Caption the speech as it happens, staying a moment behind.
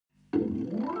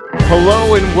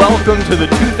Hello and welcome to the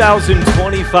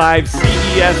 2025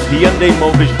 CES Hyundai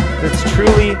MOBIS. It's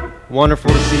truly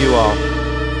wonderful to see you all.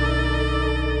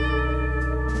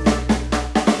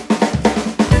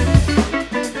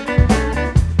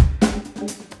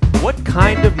 What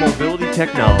kind of mobility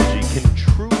technology can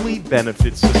truly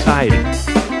benefit society?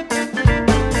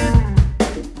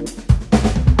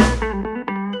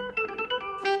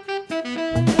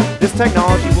 This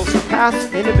technology will surpass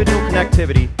individual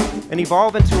connectivity and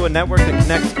evolve into a network that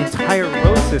connects entire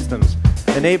road systems,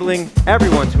 enabling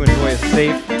everyone to enjoy a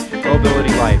safe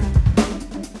mobility life.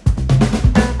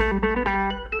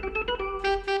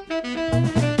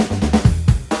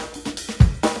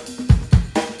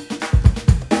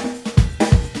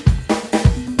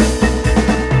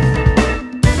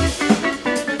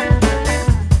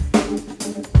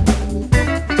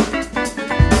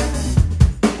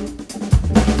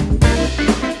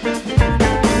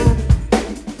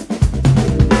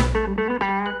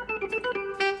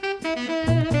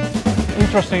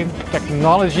 Interesting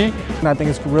technology, and I think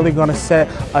it's really going to set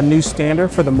a new standard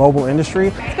for the mobile industry.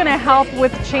 It's going to help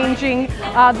with changing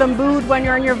the mood when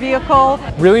you're in your vehicle.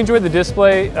 Really enjoyed the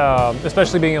display,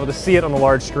 especially being able to see it on a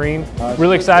large screen.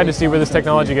 Really excited to see where this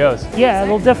technology goes. Yeah,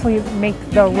 it'll definitely make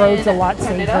the roads a lot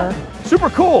safer. Super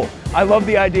cool. I love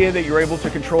the idea that you're able to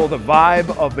control the vibe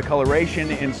of the coloration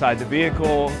inside the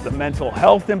vehicle, the mental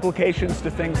health implications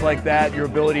to things like that, your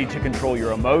ability to control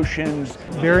your emotions.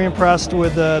 Very impressed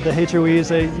with the HOEs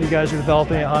that you guys are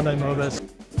developing at Hyundai MOBIS.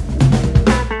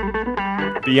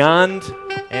 Beyond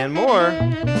and more,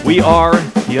 we are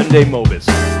Hyundai MOBIS.